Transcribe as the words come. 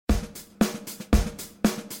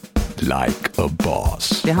like a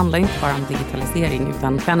boss. Det handlar inte bara om digitalisering,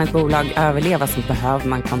 utan kan ett bolag överleva så behöver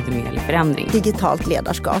man kontinuerlig förändring. Digitalt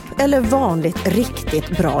ledarskap eller vanligt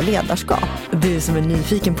riktigt bra ledarskap. Du som är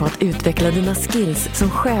nyfiken på att utveckla dina skills som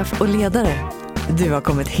chef och ledare. Du har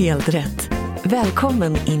kommit helt rätt.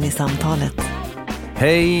 Välkommen in i samtalet.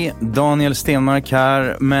 Hej, Daniel Stenmark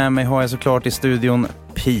här. Med mig har jag såklart i studion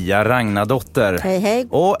Pia Ragnadotter. Hej, hej.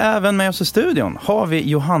 Och även med oss i studion har vi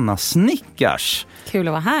Johanna Snickars. Kul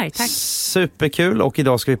att vara här, tack. Superkul, och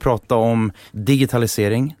idag ska vi prata om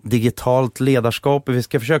digitalisering, digitalt ledarskap. Vi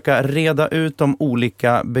ska försöka reda ut de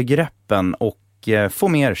olika begreppen och få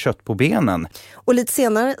mer kött på benen. Och lite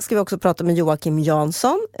senare ska vi också prata med Joakim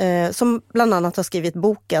Jansson som bland annat har skrivit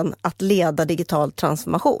boken Att leda digital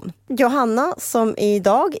transformation. Johanna som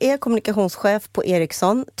idag är kommunikationschef på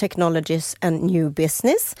Ericsson Technologies and New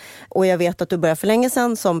Business. Och jag vet att du började för länge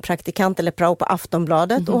sedan som praktikant eller prao på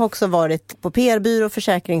Aftonbladet och har också varit på PR-byrå,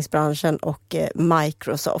 försäkringsbranschen och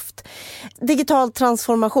Microsoft. Digital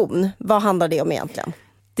transformation, vad handlar det om egentligen?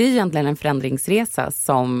 Det är egentligen en förändringsresa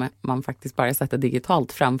som man faktiskt bara sätter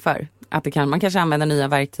digitalt framför. Att man kanske använder nya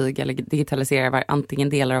verktyg eller digitaliserar antingen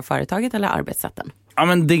delar av företaget eller arbetssätten. Ja,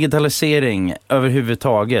 men digitalisering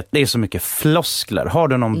överhuvudtaget, det är så mycket floskler. Har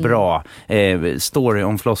du någon bra story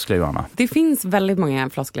om floskler, Johanna? Det finns väldigt många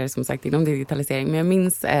floskler som sagt inom digitalisering. Men jag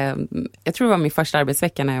minns, jag tror det var min första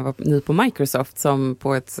arbetsvecka när jag var ny på Microsoft, som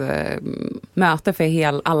på ett möte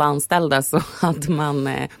för alla anställda så hade man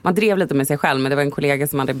drev lite med sig själv. Men det var en kollega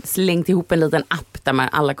som hade slängt ihop en liten app där man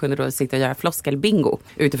alla kunde då sitta och göra floskelbingo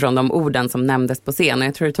utifrån de orden som nämndes på scen. Och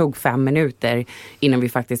jag tror det tog 5 minuter innan vi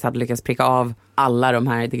faktiskt hade lyckats pricka av alla de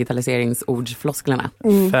här digitaliseringsordsflosklerna.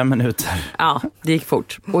 5 minuter. Ja, det gick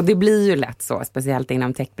fort. Och det blir ju lätt så, speciellt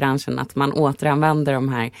inom techbranschen, att man återanvänder de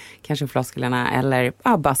här kanske flosklerna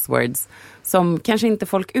eller buzzwords som kanske inte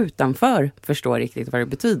folk utanför förstår riktigt vad det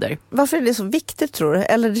betyder. Varför är det så viktigt, tror du?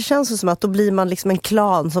 Eller det känns som att då blir man liksom en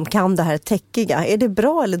klan som kan det här techiga. Är det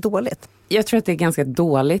bra eller dåligt? Jag tror att det är ganska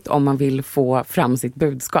dåligt om man vill få fram sitt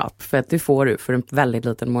budskap. För att du får det för en väldigt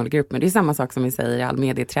liten målgrupp. Men det är samma sak som vi säger i all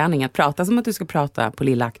medieträning. Att prata som att du ska prata på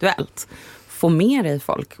Lilla Aktuellt. Få med dig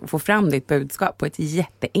folk och få fram ditt budskap på ett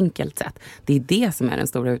jätteenkelt sätt. Det är det som är den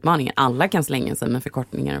stora utmaningen. Alla kan slänga sig med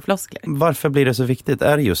förkortningar och floskler. Varför blir det så viktigt?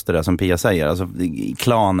 Är det just det där som Pia säger? Alltså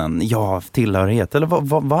klanen, tillhörighet. Eller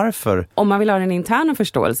varför? Om man vill ha den interna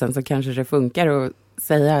förståelsen så kanske det funkar att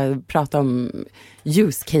prata om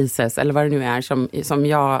use cases eller vad det nu är som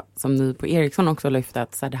jag som ny på Ericsson också lyft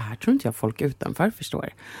att så här, det här tror inte jag folk utanför förstår.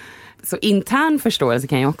 Så intern förståelse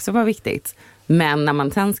kan ju också vara viktigt. Men när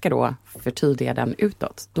man sen ska då förtydliga den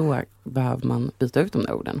utåt, då behöver man byta ut de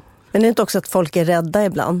där orden. Men det är inte också att folk är rädda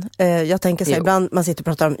ibland? Jag tänker så här, ibland man sitter och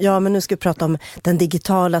pratar om, men nu ska vi prata om den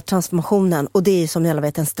digitala transformationen och det är som ni alla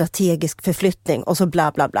vet en strategisk förflyttning och så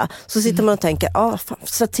bla bla bla. Så sitter man och tänker,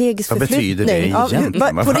 strategisk förflyttning. Vad betyder det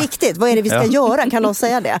egentligen? På riktigt, vad är det vi ska göra? Kan någon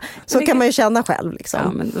säga det? Så kan man ju känna själv liksom.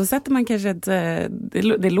 Ja, men då sätter man kanske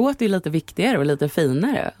det låter ju lite viktigare och lite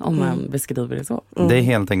finare om man beskriver det så. Det är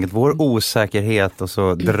helt enkelt vår osäkerhet och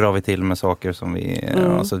så drar vi till med saker som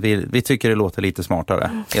vi tycker det låter lite smartare,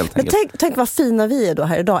 helt enkelt. Men tänk vad fina vi är då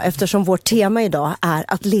här idag, eftersom vårt tema idag är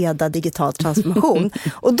att leda digital transformation.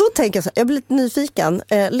 Och då tänker jag så här, jag blir lite nyfiken.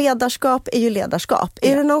 Ledarskap är ju ledarskap.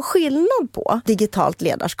 Är det någon skillnad på digitalt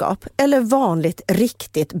ledarskap eller vanligt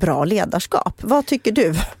riktigt bra ledarskap? Vad tycker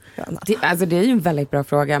du? Det är ju en väldigt bra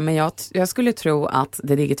fråga, men jag skulle tro att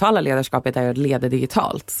det digitala ledarskapet är att leda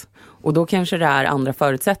digitalt. Och då kanske det är andra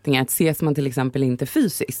förutsättningar. Att ses man till exempel inte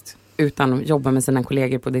fysiskt utan jobba med sina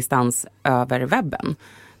kollegor på distans över webben.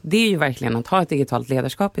 Det är ju verkligen att ha ett digitalt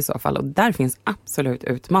ledarskap i så fall. Och där finns absolut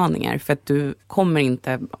utmaningar. För att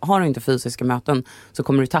har du inte fysiska möten så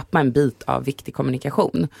kommer du tappa en bit av viktig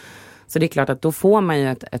kommunikation. Så det är klart att då får man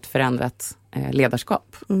ju ett förändrat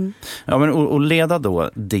ledarskap. Mm. Ja, men och leda då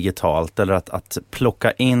digitalt eller att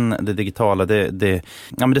plocka in det digitala, det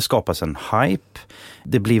skapas en hype.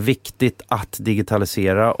 Det blir viktigt att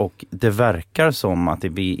digitalisera och det verkar som att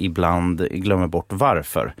vi ibland glömmer bort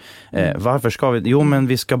varför. Varför ska vi? Jo, men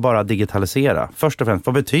vi ska bara digitalisera. Först och främst,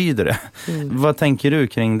 vad betyder det? Vad tänker du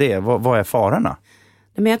kring det? Vad är farorna?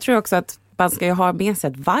 Men jag tror också att man ska ju ha med sig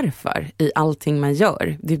ett varför i allting man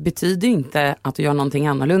gör. Det betyder inte att du gör någonting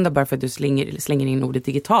annorlunda bara för att du slänger in ordet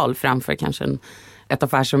digital framför kanske ett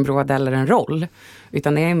affärsområde eller en roll.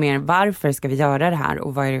 Utan det är mer varför ska vi göra det här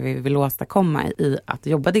och vad är det vi vill åstadkomma i att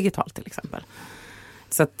jobba digitalt till exempel.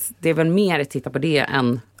 Så att det är väl mer att titta på det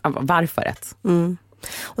än varföret.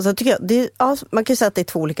 Och så tycker jag, man kan ju säga att det är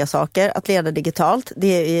 2 olika saker. Att leda digitalt,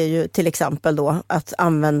 det är ju till exempel då att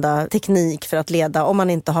använda teknik för att leda om man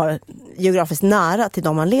inte har geografiskt nära till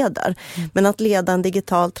de man leder. Men att leda en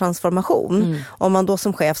digital transformation, om man då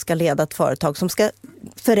som chef ska leda ett företag som ska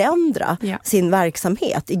förändra sin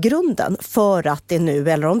verksamhet i grunden för att det nu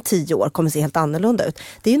eller om 10 år kommer se helt annorlunda ut.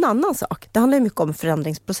 Det är ju en annan sak. Det handlar ju mycket om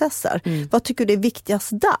förändringsprocesser. Vad tycker du är viktigast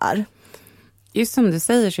där? Just som du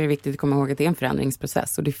säger så är det viktigt att komma ihåg att det är en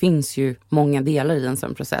förändringsprocess. Och det finns ju många delar i en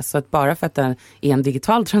sån process. Så att bara för att det är en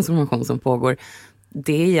digital transformation som pågår,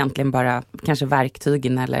 det är egentligen bara kanske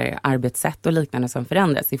verktygen eller arbetssätt och liknande som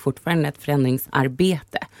förändras. Det är fortfarande ett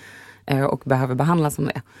förändringsarbete och behöver behandlas som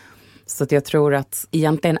det. Så att jag tror att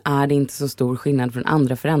egentligen är det inte så stor skillnad från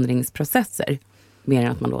andra förändringsprocesser. Mer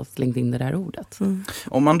än att man då slängt in det där ordet.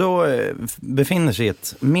 Om man då befinner sig i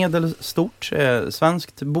ett medelstort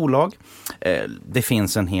svenskt bolag. Det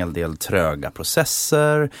finns en hel del tröga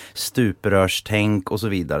processer, stuprörstänk och så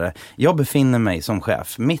vidare. Jag befinner mig som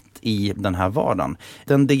chef mitt i den här vardagen.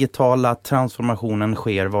 Den digitala transformationen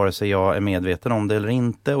sker vare sig jag är medveten om det eller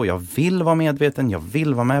inte. Och jag vill vara medveten, jag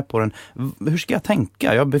vill vara med på den. Hur ska jag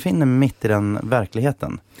tänka? Jag befinner mig mitt i den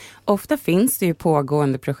verkligheten. Ofta finns det ju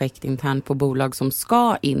pågående projekt internt på bolag som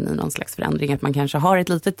ska in i någon slags förändring. Att man kanske har ett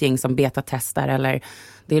litet gäng som beta-testar eller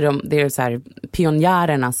det är så här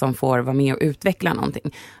pionjärerna som får vara med och utveckla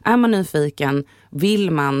någonting. Är man nyfiken,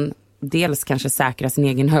 vill man dels kanske säkra sin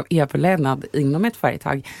egen överlevnad inom ett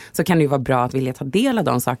företag, så kan det ju vara bra att vilja ta del av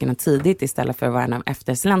de sakerna tidigt istället för att vara en av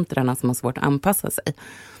eftersläntrarna som har svårt att anpassa sig.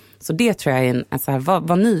 Så det tror jag är att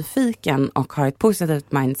vara nyfiken och ha ett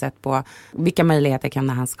positivt mindset på vilka möjligheter kan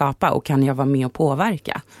det här skapa och kan jag vara med och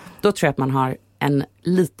påverka. Då tror jag att man har en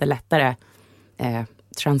lite lättare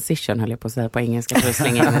transition, höll jag på att säga på engelska. För att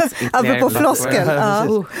slänga in apropå floskel.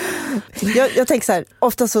 Jag tänker så här,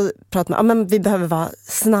 ofta så pratar man, men vi behöver vara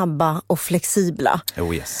snabba och flexibla.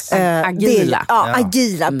 Oh yes. Agila.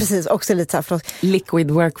 Agila, precis. Också lite så här floskel.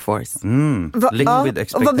 Liquid workforce. Liquid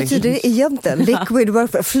expectation. Vad betyder det egentligen? Liquid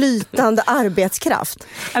workforce, flytande arbetskraft.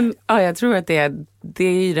 Jag tror att det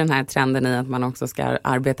är ju den här trenden i att man också ska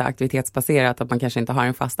arbeta aktivitetsbaserat, att man kanske inte har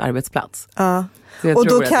en fast arbetsplats. Ja. Och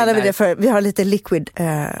då kallar vi det för, vi har lite liquid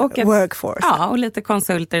workforce. Ja, och lite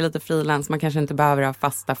konsulter, lite frilans. Man kanske inte behöver ha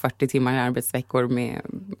fasta 40 timmar i arbetsveckor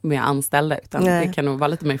med anställda, utan det kan nog vara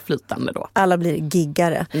lite mer flytande då. Alla blir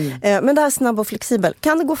giggare. Men det här snabb och flexibel,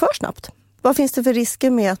 kan det gå för snabbt? Vad finns det för risker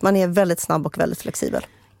med att man är väldigt snabb och väldigt flexibel?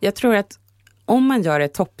 Jag tror att om man gör det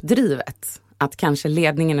toppdrivet, att kanske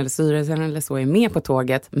ledningen eller styrelsen eller så är med på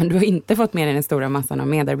tåget, men du har inte fått med dig den stora massan av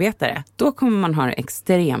medarbetare, då kommer man ha det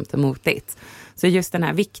extremt motigt. Så just den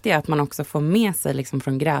här viktiga att man också får med sig liksom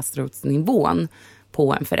från gräsrotsnivån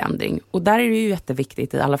på en förändring. Och där är det ju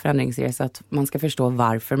jätteviktigt i alla förändringsresor att man ska förstå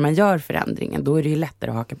varför man gör förändringen. Då är det ju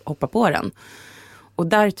lättare att hoppa på den. Och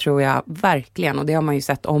där tror jag verkligen, och det har man ju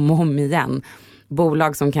sett om och om igen,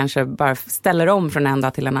 bolag som kanske bara ställer om från en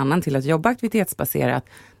dag till en annan till att jobba aktivitetsbaserat,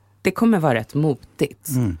 det kommer vara rätt motigt.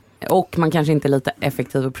 Och man kanske inte är lite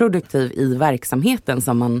effektiv och produktiv i verksamheten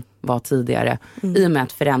som man var tidigare. I och med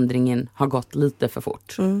att förändringen har gått lite för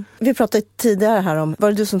fort. Vi pratade tidigare här om,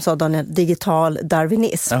 var det du som sa Daniel, digital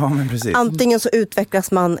darwinism. Ja, men precis. Antingen så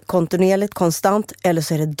utvecklas man kontinuerligt, konstant, eller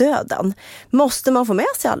så är det döden. Måste man få med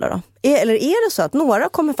sig alla då? Eller är det så att några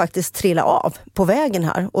kommer faktiskt trilla av på vägen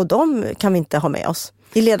här och de kan vi inte ha med oss?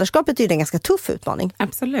 I ledarskapet är det en ganska tuff utmaning.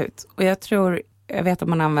 Absolut. Och jag vet att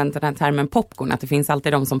man använder den här termen popcorn, att det finns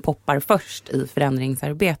alltid de som poppar först i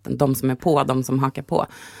förändringsarbeten. De som är på, de som hakar på.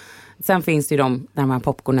 Sen finns det ju de här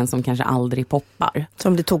popcornen som kanske aldrig poppar.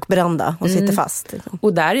 Som blir tokbrända och sitter fast. Liksom.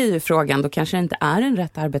 Och där är ju frågan, då kanske det inte är en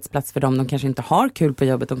rätt arbetsplats för dem. De kanske inte har kul på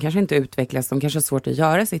jobbet, de kanske inte utvecklas, de kanske har svårt att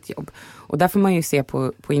göra sitt jobb. Och där får man ju se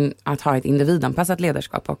på att ha ett individanpassat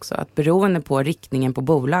ledarskap också. Att beroende på riktningen på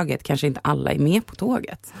bolaget kanske inte alla är med på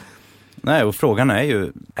tåget. Nej, och frågan är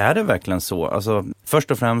ju, är det verkligen så? Alltså,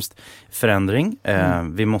 först och främst förändring.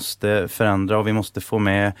 Vi måste förändra och vi måste få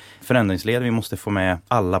med förändringsled, vi måste få med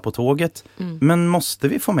alla på tåget. Men måste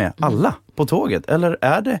vi få med alla på tåget? Eller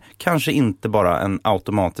är det kanske inte bara en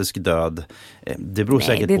automatisk död? Det beror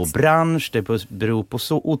säkert på bransch, det beror på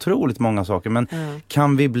så otroligt många saker. Men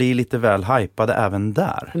kan vi bli lite väl hypade även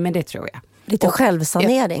där? Men det tror jag. Lite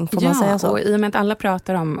självsanering, får man säga så? Ja, och i och med att alla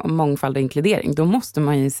pratar om mångfald och inkludering, då måste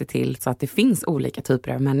man ju se till så att det finns olika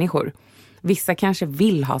typer av människor. Vissa kanske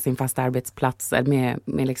vill ha sin fasta arbetsplats med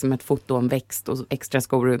liksom ett foto, en växt och extra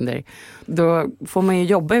skor under. Då får man ju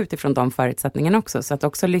jobba utifrån de förutsättningarna också, så att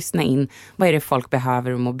också lyssna in vad är det folk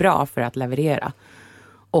behöver och må bra för att leverera.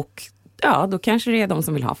 Och ja, då kanske det är de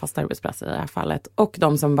som vill ha fasta arbetsplatser i det här fallet. Och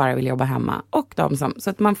de som bara vill jobba hemma. Och de som, så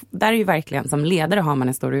att där är ju verkligen, som ledare har man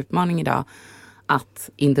en stor utmaning idag. Att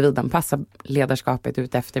individen passar ledarskapet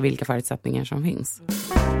ut efter vilka förutsättningar som finns.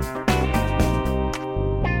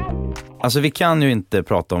 Alltså vi kan ju inte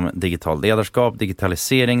prata om digital ledarskap,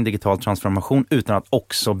 digitalisering, digital transformation utan att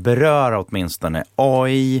också beröra åtminstone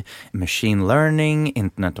AI, machine learning,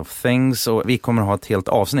 Internet of Things, och vi kommer att ha ett helt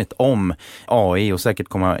avsnitt om AI och säkert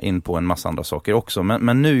komma in på en massa andra saker också.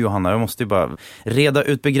 Men nu Johanna, jag måste ju bara reda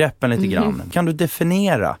ut begreppen lite grann. Kan du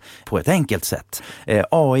definiera på ett enkelt sätt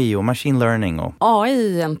AI och machine learning? Och... AI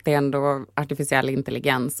är egentligen då artificiell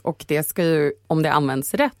intelligens, och det ska ju, om det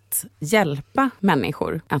används rätt, hjälpa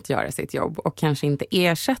människor att göra sitt jobb och kanske inte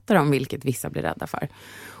ersätta dem, vilket vissa blir rädda för.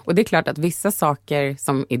 Och det är klart att vissa saker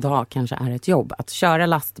som idag kanske är ett jobb, att köra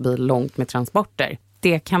lastbil långt med transporter,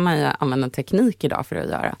 det kan man ju använda teknik idag för att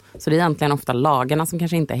göra. Så det är egentligen ofta lagarna som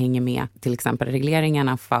kanske inte hänger med, till exempel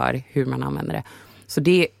regleringarna för hur man använder det. Så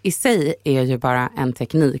det i sig är ju bara en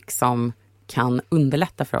teknik som kan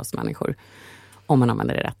underlätta för oss människor. Om man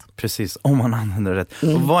använder det rätt. Precis, om man använder det rätt.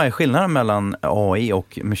 Och vad är skillnaden mellan AI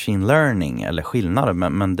och machine learning? Eller skillnader,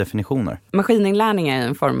 men definitioner? Maskininlärning är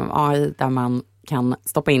en form av AI där man kan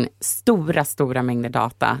stoppa in stora mängder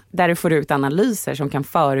data. Där du får ut analyser som kan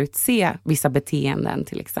förutse vissa beteenden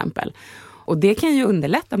till exempel. Och det kan ju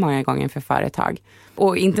underlätta många gånger för företag.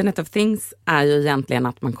 Och Internet of Things är ju egentligen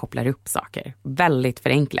att man kopplar upp saker. Väldigt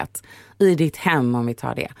förenklat. I ditt hem, om vi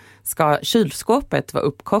tar det, ska kylskåpet vara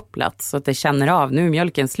uppkopplat så att det känner av, nu är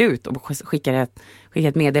mjölken slut, och skickar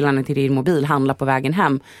ett meddelande till din mobil, handla på vägen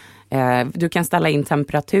hem. Du kan ställa in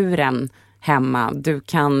temperaturen hemma, du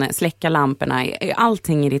kan släcka lamporna,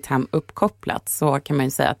 allting i ditt hem uppkopplat, så kan man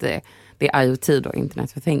ju säga att det är IoT då,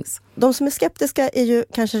 Internet of Things. De som är skeptiska är ju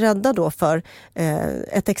kanske rädda då för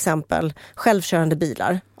ett exempel, självkörande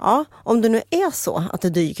bilar. Ja, om det nu är så att det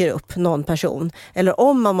dyker upp någon person, eller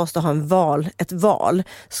om man måste ha ett val,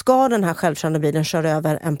 ska den här självkörande bilen köra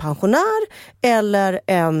över en pensionär eller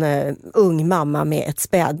en ung mamma med ett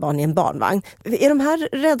spädbarn i en barnvagn? Är de här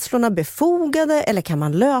rädslorna befogade, eller kan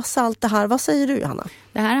man lösa allt det här? Vad säger du, Johanna?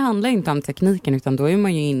 Det här handlar inte om tekniken, utan då är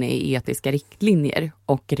man ju inne i etiska riktlinjer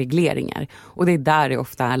och regleringar. Och det är där det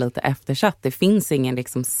ofta är lite eftersatt. Det finns ingen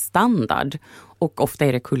liksom standard, och ofta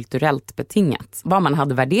är det kulturellt betingat. Vad man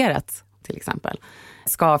hade värderat till exempel.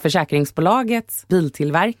 Ska försäkringsbolaget,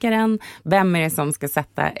 biltillverkaren, vem är det som ska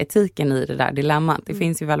sätta etiken i det där dilemmat? Det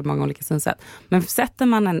finns ju väldigt många olika synsätt. Men sätter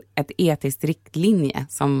man ett etiskt riktlinje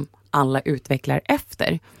som alla utvecklar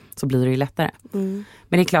efter, så blir det ju lättare. Men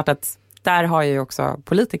det är klart att där har ju också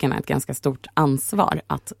politikerna ett ganska stort ansvar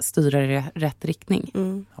att styra i rätt riktning.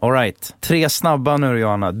 All right. 3 snabba nu,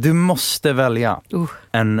 Johanna. Du måste välja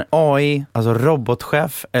en AI, alltså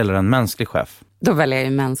robotchef, eller en mänsklig chef. Då väljer jag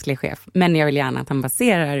ju mänsklig chef. Men jag vill gärna att han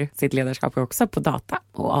baserar sitt ledarskap också på data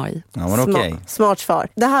och AI. Ja, men okej. Smart svar.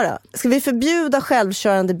 Det här då. Ska vi förbjuda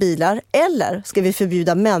självkörande bilar, eller ska vi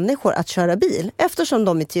förbjuda människor att köra bil? Eftersom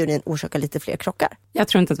de i teorin orsakar lite fler krockar. Jag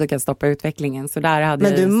tror inte att vi kan stoppa utvecklingen. Så där hade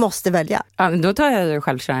Men du måste välja. Ja, då tar jag ju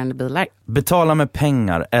självkörande bilar. Betala med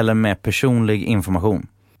pengar eller med personlig information?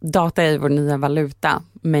 Data är vår nya valuta.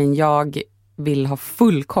 Men jag vill ha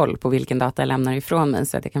full koll på vilken data jag lämnar ifrån mig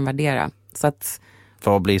så att jag kan värdera. Så att,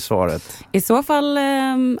 vad blir svaret? I så fall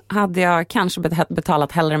hade jag kanske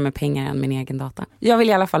betalat hellre med pengar än min egen data. Jag vill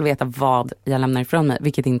i alla fall veta vad jag lämnar ifrån mig,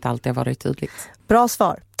 vilket inte alltid har varit tydligt. Bra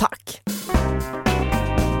svar, tack.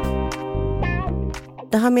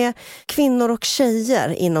 Det här med kvinnor och tjejer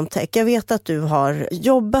inom tech. Jag vet att du har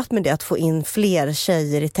jobbat med det, att få in fler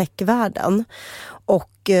tjejer i techvärlden. Och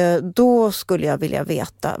då skulle jag vilja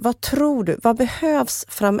veta, vad tror du, vad behövs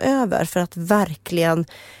framöver för att verkligen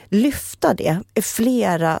lyfta det i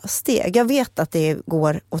flera steg? Jag vet att det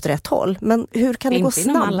går åt rätt håll, men hur kan det gå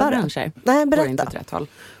snabbare? Inte inom alla branscher. Nej, berätta. Går inte åt rätt håll.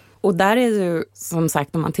 Och där är ju, som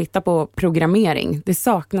sagt, om man tittar på programmering, det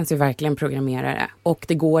saknas ju verkligen programmerare. Och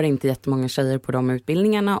det går inte jättemånga tjejer på de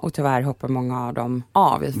utbildningarna, och tyvärr hoppar många av dem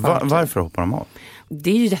av. Varför hoppar de av?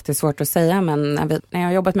 Det är ju jättesvårt att säga, men när jag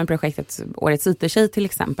har jobbat med projektet Årets IT-tjej till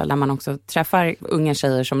exempel, där man också träffar unga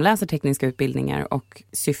tjejer som läser tekniska utbildningar, och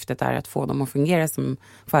syftet är att få dem att fungera som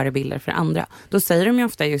förebilder för andra. Då säger de ju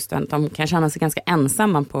ofta just att de kan känna sig ganska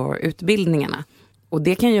ensamma på utbildningarna. Och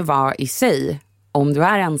det kan ju vara i sig, om du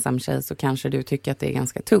är ensam tjej så kanske du tycker att det är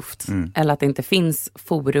ganska tufft. Eller att det inte finns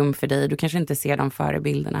forum för dig. Du kanske inte ser de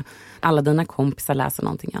förebilderna. Alla dina kompisar läser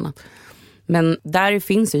någonting annat. Men där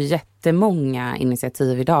finns ju jättemånga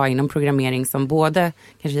initiativ idag inom programmering som både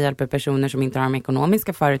kanske hjälper personer som inte har de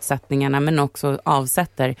ekonomiska förutsättningarna, men också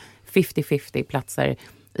avsätter 50-50 platser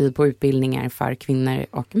på utbildningar för kvinnor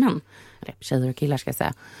och män. Eller tjejer och killar ska jag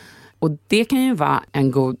säga. Och det kan ju vara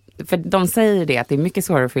en god... För de säger det att det är mycket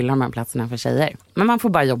svårare att fylla de här platserna för tjejer. Men man får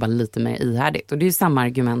bara jobba lite mer ihärdigt. Och det är ju samma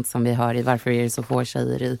argument som vi hör i varför är det så få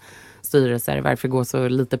tjejer i styrelser. Varför går så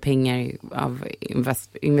lite pengar av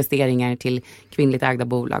investeringar till kvinnligt ägda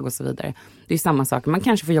bolag och så vidare. Det är ju samma sak. Man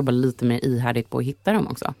kanske får jobba lite mer ihärdigt på att hitta dem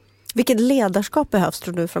också. Vilket ledarskap behövs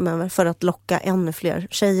tror du framöver för att locka ännu fler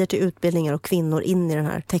tjejer till utbildningar och kvinnor in i den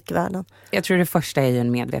här techvärlden? Jag tror det första är ju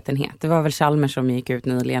en medvetenhet. Det var väl Chalmers som gick ut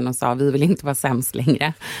nyligen och sa vi vill inte vara sämst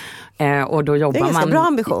längre. Och då jobbar det är en ganska bra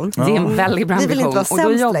ambition. Det är en väldigt bra ambition. Vi vill inte vara sämst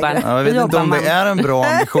och då jobbar, längre. Jag vet inte om det är en bra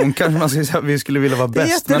ambition. Kanske man ska säga att vi skulle vilja vara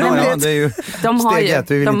bäst. Men det är ju de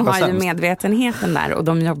har ju medvetenheten där. Och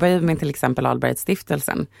de jobbar ju med till exempel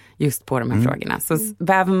Allbrightstiftelsen just på de här frågorna. Så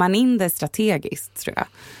väver man in det strategiskt tror jag.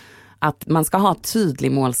 Att man ska ha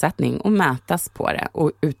tydlig målsättning och mätas på det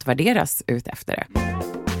och utvärderas ut efter det.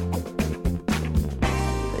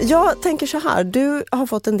 Jag tänker så här, du har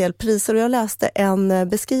fått en del priser och jag läste en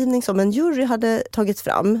beskrivning som en jury hade tagit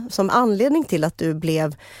fram som anledning till att du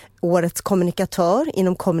blev årets kommunikatör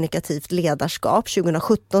inom kommunikativt ledarskap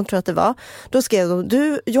 2017 tror jag att det var. Då skrev de,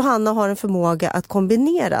 du Johanna har en förmåga att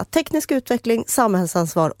kombinera teknisk utveckling,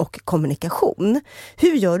 samhällsansvar och kommunikation.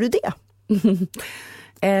 Hur gör du det?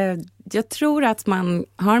 Jag tror att man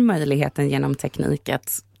har möjligheten genom teknik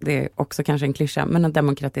att, det är också kanske en klyscha, men att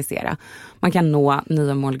demokratisera. Man kan nå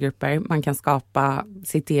nya målgrupper, man kan skapa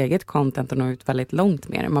sitt eget content och nå ut väldigt långt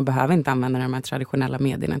mer. Man behöver inte använda de här traditionella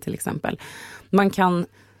medierna till exempel. Man kan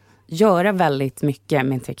göra väldigt mycket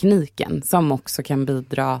med tekniken som också kan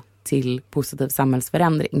bidra till positiv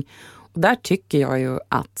samhällsförändring. Och där tycker jag ju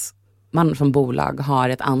att man som bolag har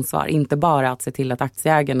ett ansvar, inte bara att se till att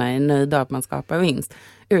aktieägarna är nöjda och att man skapar vinst,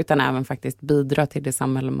 utan även faktiskt bidra till det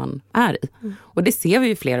samhälle man är i. Och det ser vi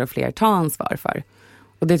ju fler och fler ta ansvar för.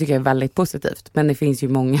 Och det tycker jag är väldigt positivt. Men det finns ju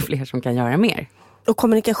många fler som kan göra mer. Och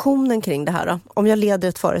kommunikationen kring det här då? Om jag leder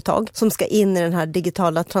ett företag som ska in i den här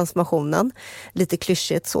digitala transformationen, lite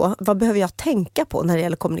klyschigt så, vad behöver jag tänka på när det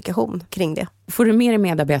gäller kommunikation kring det? Får du med dig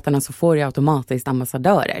medarbetarna så får du automatiskt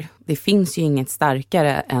ambassadörer. Det finns ju inget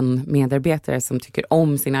starkare än medarbetare som tycker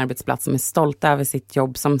om sin arbetsplats, som är stolta över sitt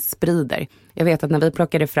jobb, som sprider. Jag vet att när vi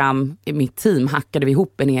plockade fram i mitt team hackade vi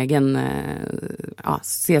ihop en egen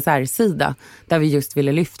CSR-sida där vi just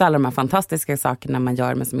ville lyfta alla de här fantastiska sakerna man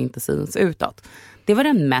gör men som inte syns utåt. Det var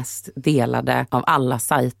den mest delade av alla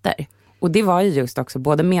sajter. Och det var ju just också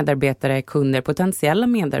både medarbetare, kunder, potentiella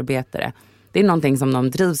medarbetare. Det är någonting som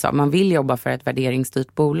de drivs av. Man vill jobba för ett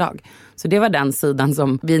värderingsstyrt bolag. Så det var den sidan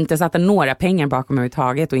som vi inte satte några pengar bakom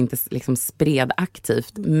överhuvudtaget och inte liksom spred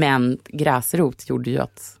aktivt. Men gräsrot gjorde ju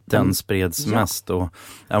att... Den spreds mest. Och,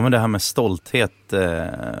 men det här med stolthet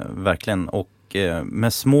verkligen. Och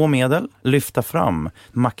med små medel lyfta fram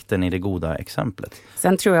makten i det goda exemplet.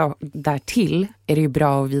 Sen tror jag därtill är det ju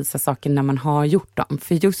bra att visa saker när man har gjort dem.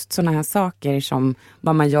 För just sådana här saker som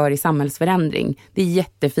vad man gör i samhällsförändring, det är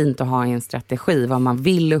jättefint att ha en strategi vad man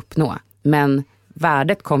vill uppnå. Men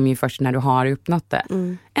värdet kommer ju först när du har uppnått det.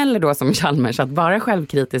 Eller då som Chalmers, att vara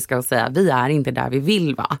självkritiska och säga vi är inte där vi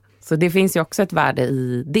vill vara. Så det finns ju också ett värde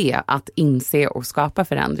i det, att inse och skapa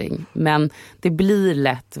förändring. Men det blir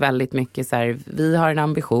lätt väldigt mycket så här, vi har en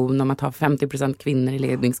ambition om att ha 50% kvinnor i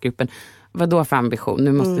ledningsgruppen. Vad då för ambition?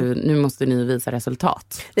 Nu måste ni visa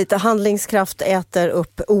resultat. Lite handlingskraft äter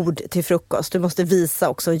upp ord till frukost. Du måste visa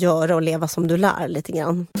också, göra och leva som du lär lite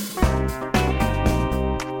grann.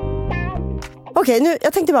 Okej,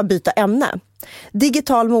 jag tänkte bara byta ämne.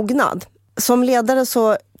 Digital mognad. Som ledare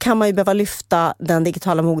så kan man ju behöva lyfta den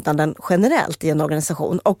digitala mognaden generellt i en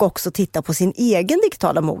organisation och också titta på sin egen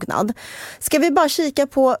digitala mognad. Ska vi bara kika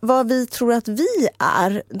på vad vi tror att vi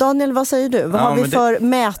är? Daniel, vad säger du? Vad har vi för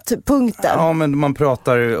mätpunkter? Ja, men man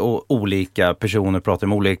pratar olika personer pratar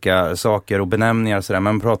om olika saker och benämningar sådär.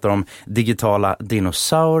 Man pratar om digitala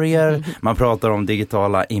dinosaurier, man pratar om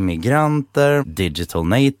digitala immigranter, digital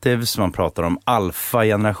natives, man pratar om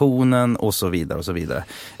alfa-generationen och så vidare och så vidare.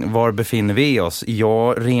 Var befinner vi oss?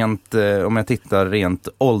 Om jag tittar rent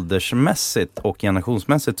åldersmässigt och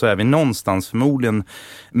generationsmässigt så är vi någonstans förmodligen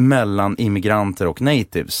mellan immigranter och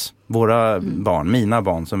natives. Våra barn, mina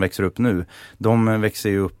barn som växer upp nu, de växer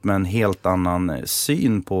ju upp med en helt annan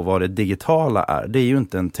syn på vad det digitala är. Det är ju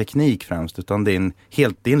inte en teknik främst utan det är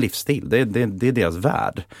en livsstil. Det är deras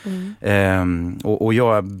värld. Och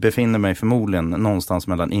jag befinner mig förmodligen någonstans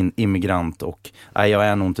mellan immigrant och, nej jag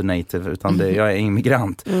är nog inte native utan jag är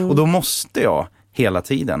immigrant. Och då måste jag hela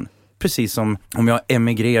tiden, precis som om jag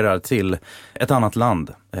emigrerar till ett annat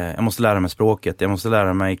land. Jag måste lära mig språket, jag måste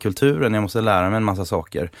lära mig kulturen, jag måste lära mig en massa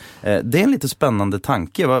saker. Det är en lite spännande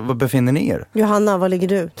tanke. Vad befinner ni er? Johanna, vad ligger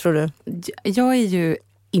du, tror du? Jag är ju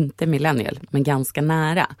inte millennial, men ganska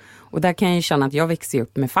nära. Och där kan jag ju känna att jag växer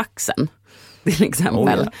upp med faxen. Till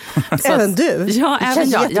exempel. Även du? Ja, även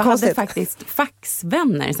jag. Jag hade faktiskt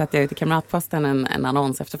faxvänner. Så att jag ute i Kamratposten en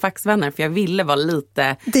annons efter faxvänner. För jag ville vara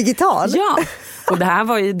lite... Digital? Ja. Och det här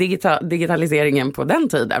var ju digitaliseringen på den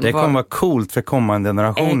tiden. Det kommer vara coolt för kommande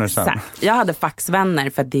generationer sen. Exakt. Jag hade faxvänner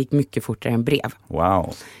för att det gick mycket fortare än brev.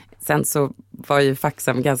 Wow. Sen så var ju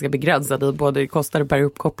faxen ganska begränsad i både kostade per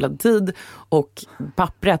uppkopplad tid och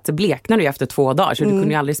pappret bleknade ju efter 2 dagar så du kunde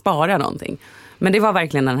ju aldrig spara någonting. Men det var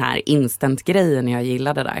verkligen den här instant-grejen jag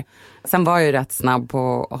gillade där. Sen var jag ju rätt snabb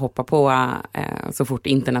på att hoppa på så fort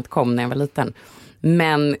internet kom när jag var liten.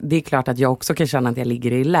 Men det är klart att jag också kan känna att jag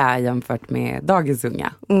ligger i lä jämfört med dagens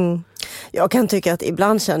unga. Mm. Jag kan tycka att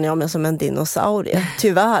ibland känner jag mig som en dinosaurie,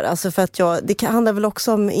 tyvärr. Alltså för att det handlar väl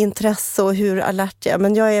också om intresse och hur alert jag är.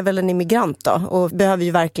 Men jag är väl en immigrant då och behöver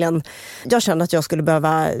ju verkligen, jag känner att jag skulle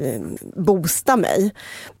behöva boosta mig.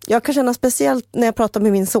 Jag kan känna speciellt när jag pratar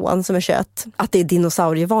med min son som är 21 att det är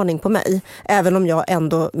dinosaurievarning på mig. Även om jag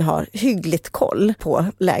ändå har hyggligt koll på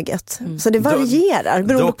läget. Så det varierar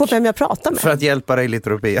beroende på vem jag pratar med. För att hjälpa dig lite,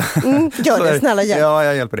 Rupia. Gör det, snälla hjälp. Ja,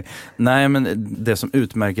 jag hjälper dig. Nej, men det som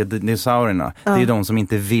utmärker dinosaurierna, det är de som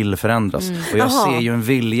inte vill förändras. Och jag ser ju en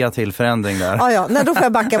vilja till förändring där. Ja, nej, då får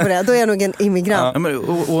jag backa på det. Då är jag nog en immigrant. Ja,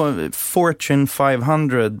 och Fortune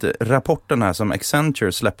 500-rapporten här som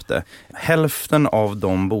Accenture släppte, hälften av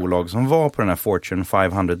de bolag som var på den här Fortune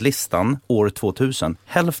 500-listan år 2000,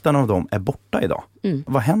 hälften av dem är borta idag.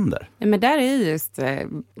 Vad händer? Men där är just,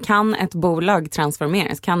 kan ett bolag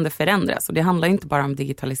transformeras? Kan det förändras? Och det handlar inte bara om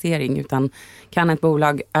digitalisering utan kan ett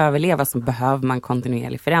bolag överleva så behöver man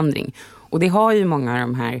kontinuerlig förändring. Och det har ju många av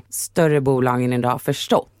de här större bolagen idag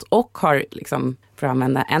förstått och har liksom, för att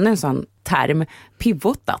använda ännu en sån term,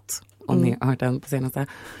 pivotat. Om ni har hört den på senaste.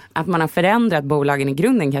 Att man har förändrat bolagen i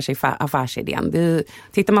grunden kanske i affärsidén.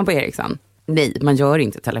 Tittar man på Ericsson, nej, man gör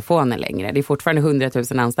inte telefoner längre. Det är fortfarande 100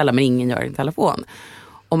 000 anställda men ingen gör en telefon.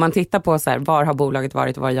 Om man tittar på så här, var har bolaget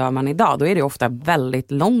varit och vad gör man idag? Då är det ofta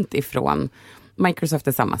väldigt långt ifrån. Microsoft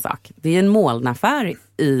är samma sak. Det är en molnaffär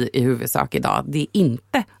i huvudsak idag. Det är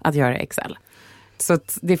inte att göra Excel. Så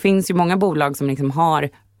det finns ju många bolag som liksom har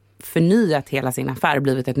förnyat hela sin affär,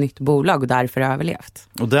 blivit ett nytt bolag och därför överlevt.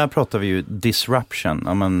 Och där pratar vi ju disruption.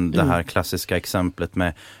 Ja, men det här klassiska exemplet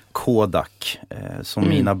med Kodak som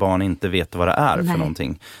mina barn inte vet vad det är för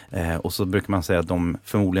någonting. Och så brukar man säga att de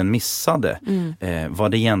förmodligen missade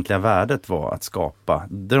vad det egentliga värdet var att skapa.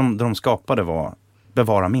 Det de skapade var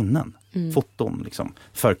bevara minnen. Foton liksom.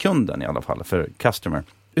 För kunden i alla fall, för customer.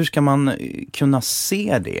 Hur ska man kunna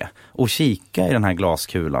se det och kika i den här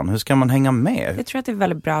glaskulan? Hur ska man hänga med? Jag tror att det är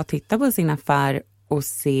väldigt bra att titta på sin affär och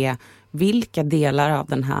se vilka delar av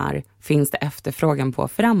den här finns det efterfrågan på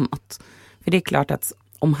framåt. För det är klart att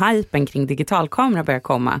om hypen kring digitalkamera börjar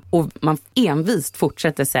komma och man envist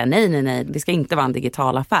fortsätter säga nej, det ska inte vara en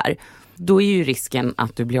digital affär. Då är ju risken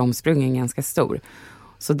att du blir omsprungen ganska stor.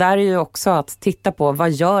 Så där är ju också att titta på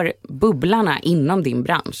vad gör bubblarna inom din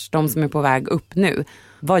bransch, de som är på väg upp nu.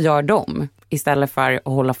 Vad gör de istället för att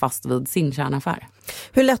hålla fast vid sin kärnaffär?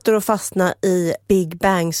 Hur lätt är det att fastna i Big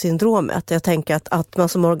Bang-syndromet? Jag tänker att man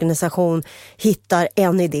som organisation hittar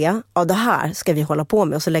en idé. Ja, det här ska vi hålla på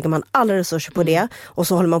med. Och så lägger man alla resurser på det. Och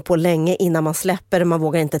så håller man på länge innan man släpper. Man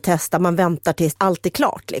vågar inte testa. Man väntar tills allt är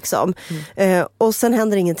klart. Liksom. Och sen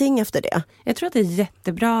händer ingenting efter det. Jag tror att det är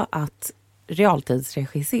jättebra att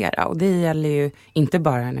realtidsregissera. Och det gäller ju inte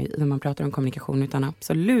bara när man pratar om kommunikation utan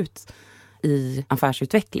absolut i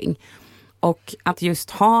affärsutveckling. Och att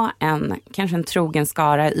just ha kanske en trogen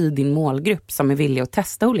skara i din målgrupp som är villig att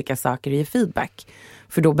testa olika saker och ge feedback.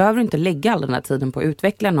 För då behöver du inte lägga all den här tiden på att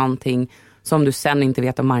utveckla någonting som du sen inte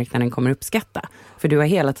vet om marknaden kommer uppskatta. För du har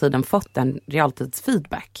hela tiden fått en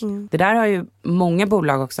realtidsfeedback. Det där har ju många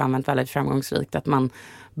bolag också använt väldigt framgångsrikt. Att man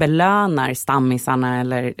belönar stammisarna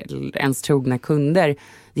eller ens trogna kunder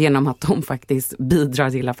genom att de faktiskt bidrar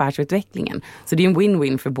till affärsutvecklingen. Så det är en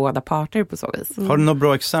win-win för båda parter på så vis. Har du några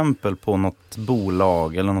bra exempel på något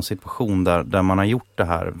bolag eller någon situation där man har gjort det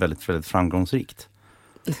här väldigt, väldigt framgångsrikt?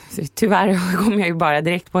 Tyvärr kommer jag ju bara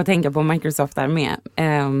direkt på att tänka på Microsoft där med.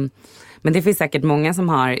 Men det finns säkert många som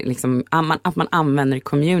har liksom, att man använder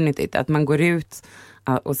communityt. Att man går ut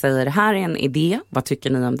och säger, här är en idé, vad tycker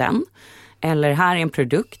ni om den? Eller här är en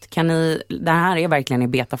produkt, det här är verkligen i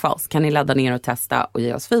betafas. Kan ni ladda ner och testa och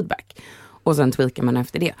ge oss feedback? Och sen tweakar man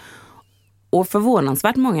efter det. Och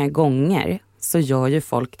förvånansvärt många gånger så gör ju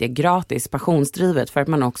folk det gratis, passionsdrivet. För att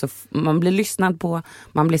man blir lyssnad på,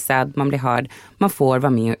 man blir sedd, man blir hörd. Man får vara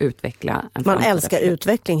med och utveckla. Man älskar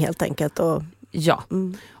utveckling helt enkelt. Ja,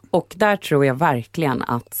 och där tror jag verkligen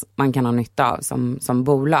att man kan ha nytta av som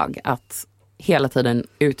bolag. Att hela tiden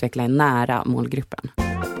utveckla en nära målgruppen.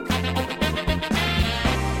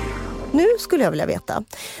 Nu skulle jag vilja veta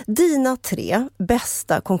dina 3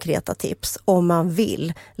 bästa konkreta tips om man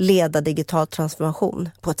vill leda digital transformation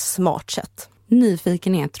på ett smart sätt.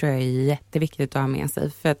 Nyfikenhet tror jag är jätteviktigt att ha med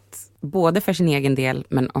sig, för att både för sin egen del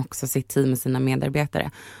men också sitt team och sina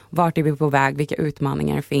medarbetare. Vart är vi på väg? Vilka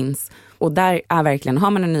utmaningar finns? Och där är verkligen,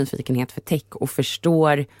 har man en nyfikenhet för tech och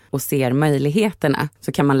förstår och ser möjligheterna,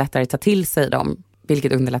 så kan man lättare ta till sig dem,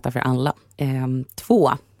 vilket underlättar för alla.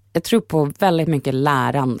 2. Jag tror på väldigt mycket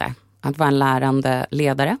lärande. Att vara en lärande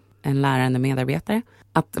ledare, en lärande medarbetare.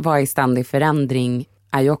 Att vara i ständig förändring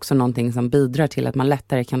är ju också någonting som bidrar till att man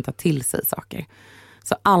lättare kan ta till sig saker.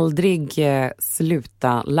 Så aldrig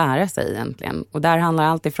sluta lära sig egentligen. Och där handlar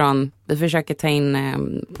allt ifrån, vi försöker ta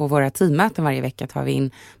in på våra teammöten varje vecka, tar vi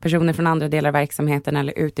in personer från andra delar av verksamheten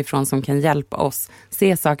eller utifrån som kan hjälpa oss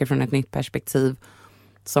se saker från ett nytt perspektiv,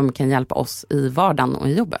 som kan hjälpa oss i vardagen och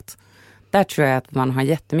i jobbet. Där tror jag att man har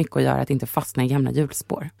jättemycket att göra, att inte fastna i gamla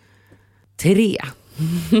hjulspår. 3.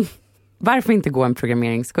 Varför inte gå en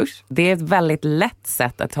programmeringskurs? Det är ett väldigt lätt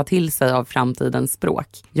sätt att ta till sig av framtidens språk.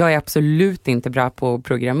 Jag är absolut inte bra på att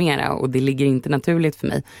programmera och det ligger inte naturligt för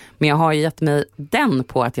mig. Men jag har ju gett mig den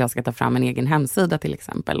på att jag ska ta fram en egen hemsida till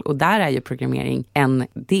exempel. Och där är ju programmering en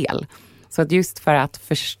del. Så att just för att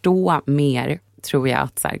förstå mer tror jag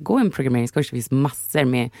att gå en programmeringskurs. Det finns massor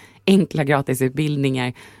med enkla gratisutbildningar.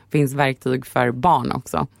 Det finns verktyg för barn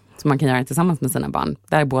också, som man kan göra tillsammans med sina barn,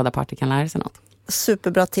 där båda parter kan lära sig något.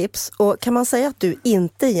 Superbra tips. Och kan man säga att du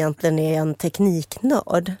inte egentligen är en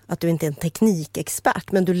tekniknörd, att du inte är en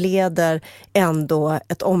teknikexpert, men du leder ändå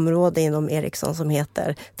ett område inom Ericsson som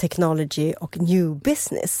heter Technology och New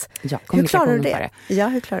Business. Ja, hur klarar du det? Ja,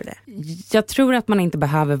 hur klarar du det? Jag tror att man inte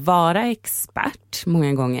behöver vara expert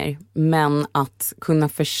många gånger, men att kunna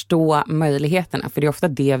förstå möjligheterna, för det är ofta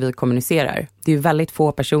det vi kommunicerar. Det är ju väldigt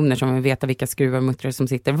få personer som vill veta vilka skruvar och muttrar som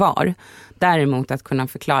sitter var. Däremot att kunna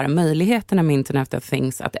förklara möjligheterna med Internet of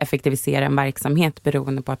Things, att effektivisera en verksamhet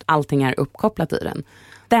beroende på att allting är uppkopplat i den.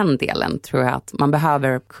 Den delen tror jag att man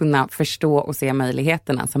behöver kunna förstå och se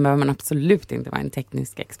möjligheterna. Så behöver man absolut inte vara en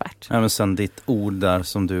teknisk expert. Ja, men sen ditt ord där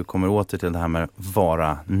som du kommer åter till, det här med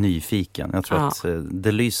vara nyfiken. Jag tror att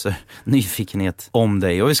det lyser nyfikenhet om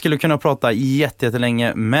dig. Och vi skulle kunna prata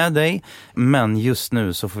jättelänge med dig. Men just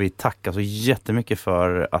nu så får vi tacka så jättemycket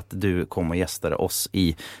för att du kom och gästade oss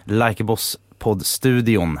i Like a Boss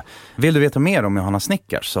poddstudion. Vill du veta mer om Johanna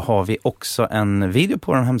Snickars så har vi också en video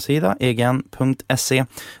på vår hemsida egen.se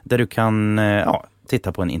där du kan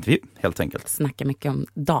titta på en intervju helt enkelt. Snacka mycket om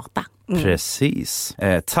data. Precis.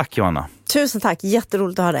 Tack Johanna. Tusen tack,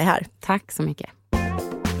 jätteroligt att ha dig här. Tack så mycket.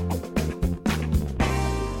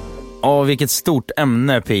 Vilket stort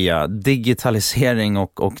ämne, Pia. Digitalisering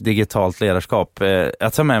och digitalt ledarskap.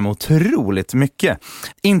 Jag tar med mig otroligt mycket.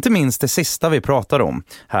 Inte minst det sista vi pratar om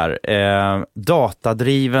här.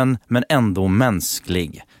 Datadriven men ändå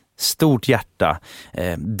mänsklig. Stort hjärta.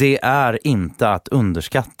 Det är inte att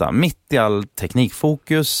underskatta. Mitt i all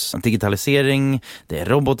teknikfokus, digitalisering, det är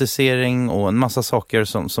robotisering och en massa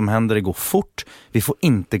saker som händer. Det går fort. Vi får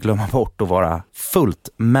inte glömma bort att vara fullt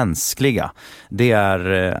mänskliga. Det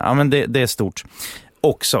är stort.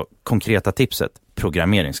 Också konkreta tipset,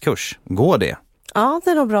 programmeringskurs. Går det? Ja,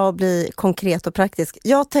 det är nog bra att bli konkret och praktisk.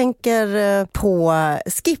 Jag tänker på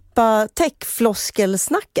skippa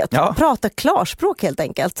techfloskelsnacket. Ja. Prata klarspråk helt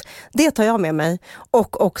enkelt. Det tar jag med mig.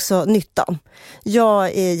 Och också nyttan. Jag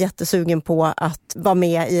är jättesugen på att vara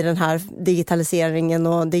med i den här digitaliseringen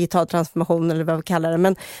och digital transformation eller vad vi kallar det.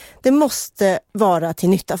 Men det måste vara till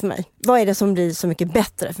nytta för mig. Vad är det som blir så mycket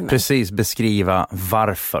bättre för mig? Precis, beskriva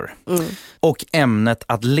varför. Och ämnet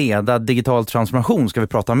att leda digital transformation ska vi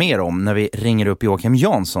prata mer om när vi ringer upp Joakim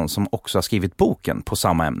Jansson som också har skrivit boken på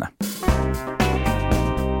samma ämne.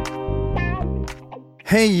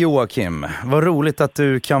 Hej Joakim, vad roligt att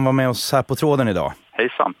du kan vara med oss här på tråden idag.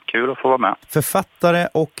 Hejsan, kul att få vara med. Författare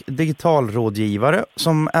och digitalrådgivare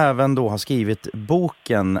som även då har skrivit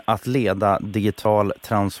boken Att leda digital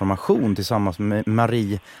transformation tillsammans med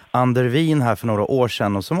Marie Andervin här för några år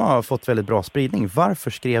sedan och som har fått väldigt bra spridning.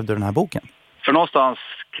 Varför skrev du den här boken? För någonstans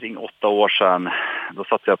kring 8 år sedan då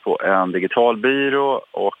satt jag på en digitalbyrå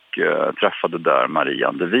och träffade där Marie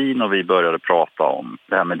Andervin och vi började prata om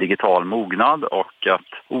det här med digital mognad och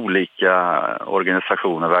att olika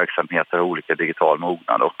organisationer och verksamheter har olika digital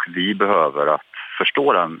mognad och vi behöver att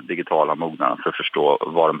förstå den digitala mognaden för att förstå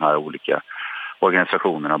vad de här olika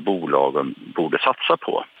organisationerna och bolagen borde satsa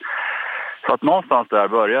på. Så att någonstans där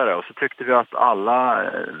började och så tyckte vi att alla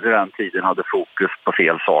vid den tiden hade fokus på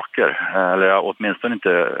fel saker. Eller åtminstone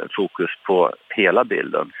inte fokus på hela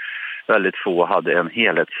bilden. väldigt få hade en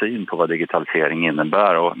helhetssyn på vad digitalisering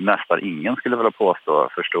innebär, och nästan ingen skulle vilja påstå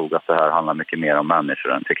förstod att det här handlar mycket mer om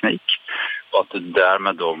människor än teknik. Och att du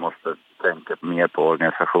därmed då måste tänka mer på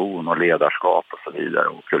organisation och ledarskap och så vidare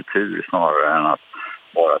och kultur snarare än att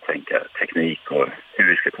bara tänka teknik och hur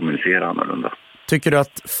vi ska kommunicera annorlunda. Tycker du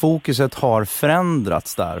att fokuset har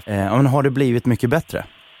förändrats där? Men har det blivit mycket bättre?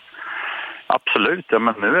 Absolut, ja,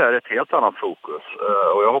 men nu är det ett helt annat fokus.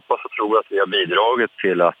 Och jag hoppas och tror att vi har bidragit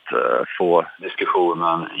till att få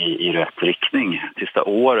diskussionen i rätt riktning. Sista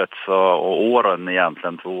året och åren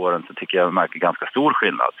egentligen, 2 åren, så tycker jag märker ganska stor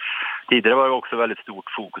skillnad. Tidigare var det också väldigt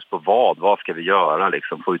stort fokus på vad ska vi göra,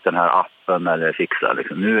 liksom, få ut den här appen eller fixa.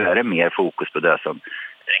 Liksom. Nu är det mer fokus på det som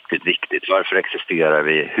är riktigt viktigt. Varför existerar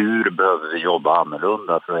vi? Hur behöver vi jobba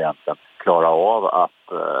annorlunda för att egentligen klara av att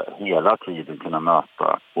hela tiden kunna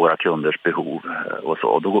möta våra kunders behov och så.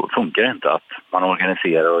 Och då funkar det inte att man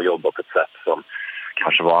organiserar och jobbar på ett sätt som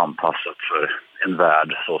kanske var anpassat för en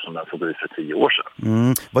värld så som den såg ut för 10 år sedan.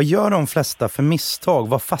 Vad gör de flesta för misstag?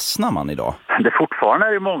 Vad fastnar man idag? Det fortfarande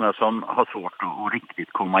är ju många som har svårt att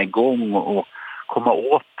riktigt komma igång och komma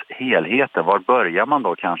åt helheten. Var börjar man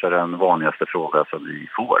då? Kanske den vanligaste fråga som vi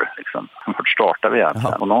får. Liksom. Vart startar vi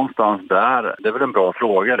egentligen? Och någonstans där, det är väl en bra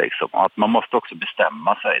fråga liksom. Att man måste också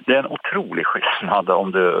bestämma sig. Det är en otrolig skillnad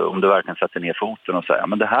om du verkligen sätter ner foten och säger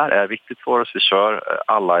men det här är viktigt för oss, vi kör,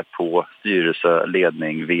 alla är på, styrelse,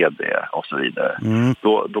 ledning, vd och så vidare.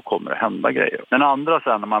 Då kommer det hända grejer. Den andra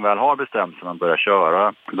sen, när man väl har bestämt sig och börjar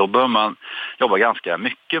köra, då bör man jobba ganska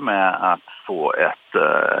mycket med att få ett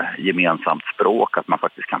gemensamt språk, att man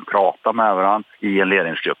faktiskt kan prata med varandra i en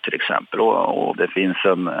ledningsgrupp till exempel. Och det finns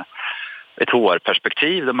ett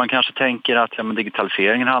HR-perspektiv där man kanske tänker att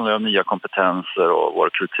digitaliseringen handlar om nya kompetenser och vår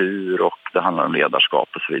kultur, och det handlar om ledarskap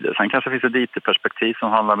och så vidare. Sen kanske finns ett IT-perspektiv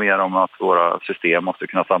som handlar mer om att våra system måste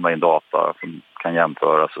kunna samla in data som kan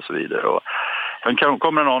jämföras och så vidare. Och sen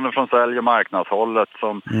kommer någon från sälj- och marknadshållet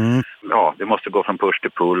som vi måste gå från push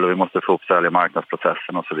till pull och vi måste få upp sälj- och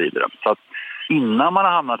marknadsprocessen och så vidare. Så att innan man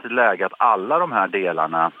har hamnat i ett läge att alla de här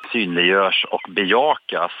delarna synliggörs och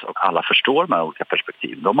bejakas och alla förstår de här olika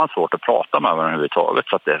perspektiven, då har man svårt att prata med varandra överhuvudtaget.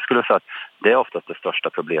 Så att det skulle säga att det är oftast det största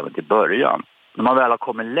problemet i början. När man väl har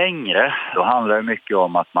kommit längre, då handlar det mycket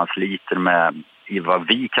om att man sliter med i vad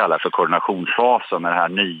vi kallar för koordinationsfasen, med det här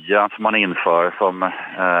nya som man inför som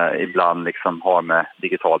ibland liksom har med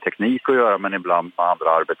digital teknik att göra, men ibland med andra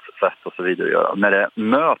arbetssätt och så vidare att göra. När det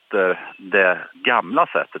möter det gamla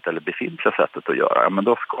sättet eller befintliga sättet att göra, men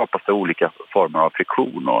då skapas det olika former av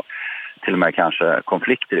friktion och till och med kanske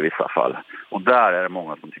konflikter i vissa fall. Och där är det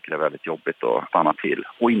många som tycker det är väldigt jobbigt att stanna till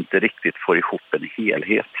och inte riktigt får ihop en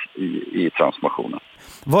helhet i transformationen.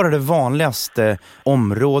 Vad är det vanligaste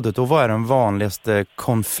området och vad är den vanligaste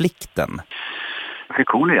konflikten?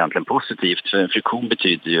 Friktion är egentligen positivt. För friktion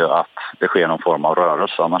betyder ju att det sker någon form av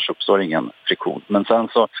rörelse, annars uppstår ingen friktion. Men sen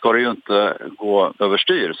så ska det ju inte gå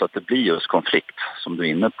överstyr så att det blir just konflikt som du är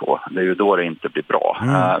inne på. Det är ju då det inte blir bra.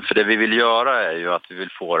 För det vi vill göra är ju att vi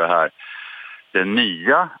vill få det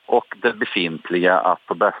nya och det befintliga att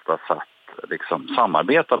på bästa sätt liksom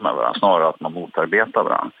samarbeta med varandra, snarare att man motarbetar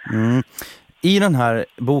varandra. I den här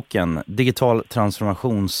boken, Digital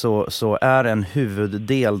transformation, så är en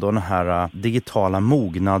huvuddel då den här digitala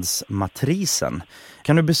mognadsmatrisen.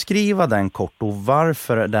 Kan du beskriva den kort och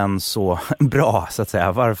varför är den så bra, så att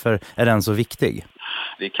säga? Varför är den så viktig?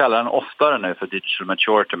 Vi kallar den oftare nu för Digital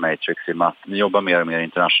Maturity Matrix i och med att vi jobbar mer och mer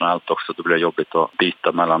internationellt också. Då blir det jobbigt att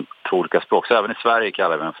byta mellan 2 olika språk. Så även i Sverige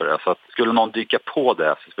kallar vi den för det. Så att skulle någon dyka på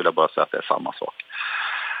det så skulle jag bara säga att det är samma sak.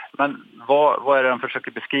 Men vad är det den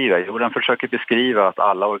försöker beskriva? Jo, den försöker beskriva att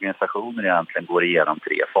alla organisationer egentligen går igenom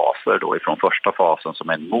 3 faser då, ifrån första fasen som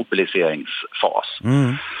är en mobiliseringsfas.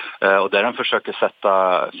 Och där den försöker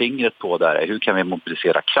sätta fingret på där är hur kan vi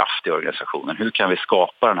mobilisera kraft i organisationen? Hur kan vi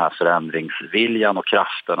skapa den här förändringsviljan och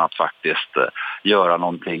kraften att faktiskt göra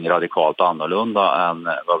någonting radikalt annorlunda än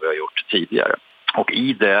vad vi har gjort tidigare? Och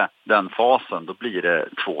i den fasen då blir det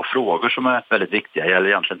 2 frågor som är väldigt viktiga. Det gäller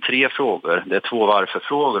egentligen 3 frågor. Det är 2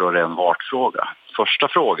 varför-frågor och det är en vart-fråga. Första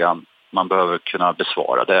frågan man behöver kunna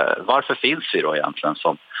besvara det är varför finns vi då egentligen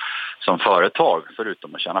som företag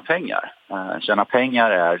förutom att tjäna pengar? Tjäna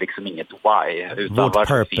pengar är liksom inget why. Utan vårt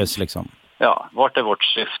purpose liksom. Ja, vart är vårt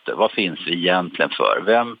syfte? Vad finns vi egentligen för?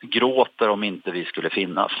 Vem gråter om inte vi skulle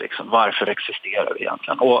finnas? Liksom? Varför existerar vi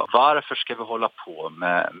egentligen? Och varför ska vi hålla på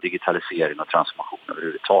med digitalisering och transformation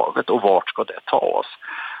överhuvudtaget? Och vart ska det ta oss?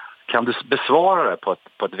 Kan du besvara det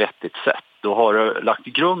på ett vettigt sätt? Då har du lagt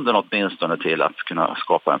grunden åtminstone till att kunna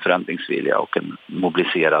skapa en förändringsvilja och en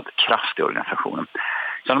mobiliserad kraft i organisationen.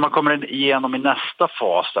 Sen när man kommer igenom i nästa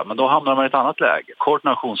fas, men då hamnar man i ett annat läge.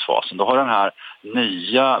 Koordinationsfasen, då har den här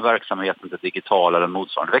nya verksamheten, det digitala eller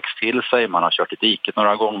motsvarande, växt till sig. Man har kört i diket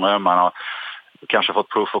några gånger, man har kanske fått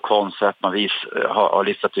proof of concept, man har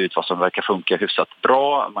listat ut vad som verkar funka hyfsat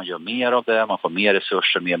bra, man gör mer av det, man får mer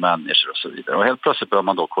resurser, mer människor och så vidare. Och helt plötsligt börjar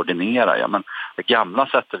man då koordinera. Ja, men det gamla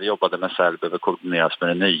sättet vi jobbade med sälj behöver koordineras med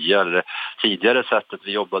det nya, eller det tidigare sättet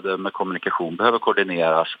vi jobbade med kommunikation behöver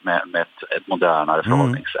koordineras med ett modernare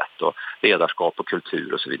förhållningssätt och ledarskap och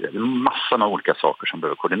kultur och så vidare. Det är massor med olika saker som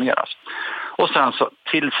behöver koordineras. Och sen så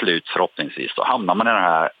till slut förhoppningsvis då hamnar man i den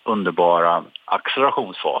här underbara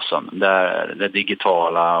accelerationsfasen där det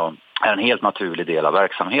digitala är en helt naturlig del av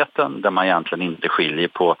verksamheten, där man egentligen inte skiljer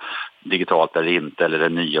på digitalt eller inte, eller det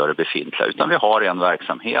nya och det befintliga, utan vi har en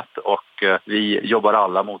verksamhet och vi jobbar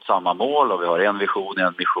alla mot samma mål och vi har en vision,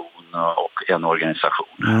 en mission och en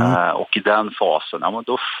organisation. Och i den fasen, ja,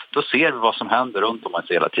 då ser vi vad som händer runt om oss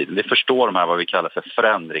hela tiden. Vi förstår de här vad vi kallar för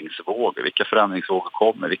förändringsvågor. Vilka förändringsvågor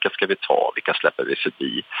kommer? Vilka ska vi ta? Vilka släpper vi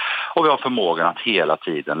förbi? Och vi har förmågan att hela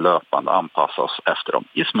tiden löpande anpassa oss efter dem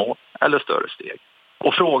i små eller större steg.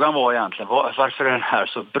 Och frågan var egentligen, varför är den här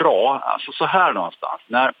så bra? Alltså så här någonstans,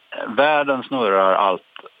 när världen snurrar allt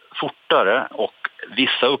fortare och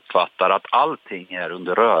vissa uppfattar att allting är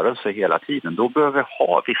under rörelse hela tiden, då behöver vi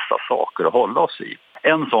ha vissa saker att hålla oss i.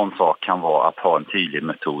 En sån sak kan vara att ha en tydlig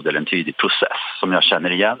metod eller en tydlig process som jag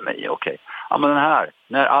känner igen mig i. Okej. Ja, men den här,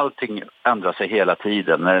 när allting ändrar sig hela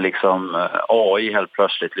tiden, när liksom AI helt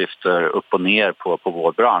plötsligt lyfter upp och ner på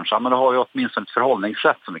vår bransch, ja, men då har vi åtminstone ett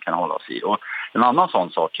förhållningssätt som vi kan hålla oss i. Och en annan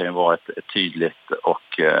sån sak kan ju vara ett tydligt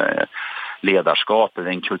och ledarskap eller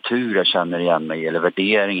en kultur jag känner igen mig, eller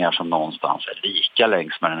värderingar som någonstans är lika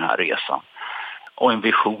längs med den här resan. Och en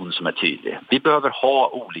vision som är tydlig. Vi behöver ha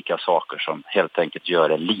olika saker som helt enkelt gör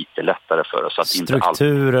det lite lättare för oss. Att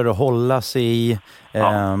strukturer inte att hålla sig i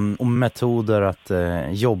och metoder att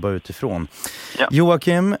jobba utifrån. Ja.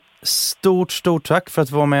 Joakim, stort tack för att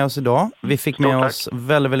du var med oss idag. Vi fick med oss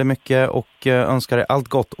väldigt, väldigt mycket och önskar dig allt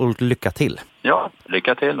gott och lycka till. Ja,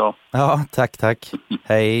 lycka till då. Ja, tack.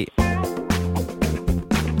 Hej.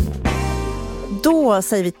 Då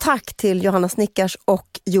säger vi tack till Johanna Snickars och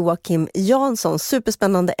Joakim Jansson.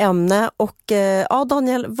 Superspännande ämne. Och ja,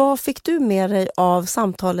 Daniel, vad fick du med dig av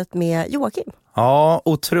samtalet med Joakim? Ja,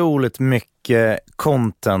 otroligt mycket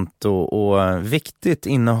content och viktigt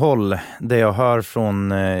innehåll det jag hör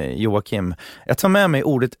från Joakim. Jag tar med mig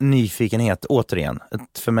ordet nyfikenhet återigen.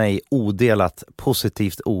 Ett för mig odelat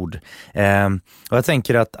positivt ord. Och jag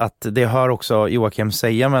tänker att det jag hör också Joakim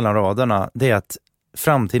säga mellan raderna, det är att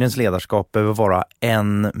framtidens ledarskap behöver vara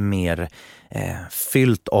än mer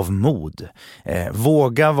fyllt av mod.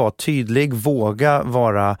 Våga vara tydlig, våga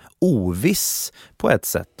vara oviss på ett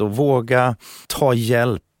sätt och våga ta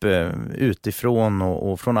hjälp utifrån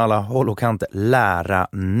och från alla håll och kanter, lära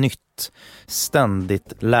nytt.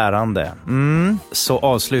 Ständigt lärande. Så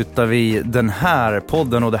avslutar vi den här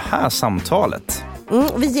podden och det här samtalet.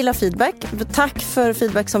 Vi gillar feedback. Tack för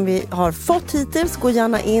feedback som vi har fått hittills. Gå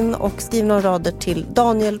gärna in och skriv några rader till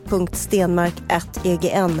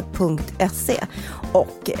daniel.stenmark@egn.se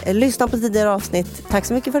och lyssna på tidigare avsnitt. Tack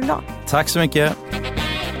så mycket för idag. Tack så mycket.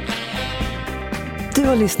 Du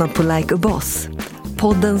har lyssnat på Like a Boss.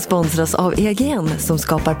 Podden sponsras av EGN som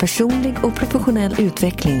skapar personlig och professionell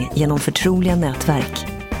utveckling genom förtroliga nätverk.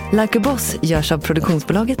 Like a Boss görs av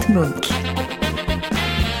produktionsbolaget Munk.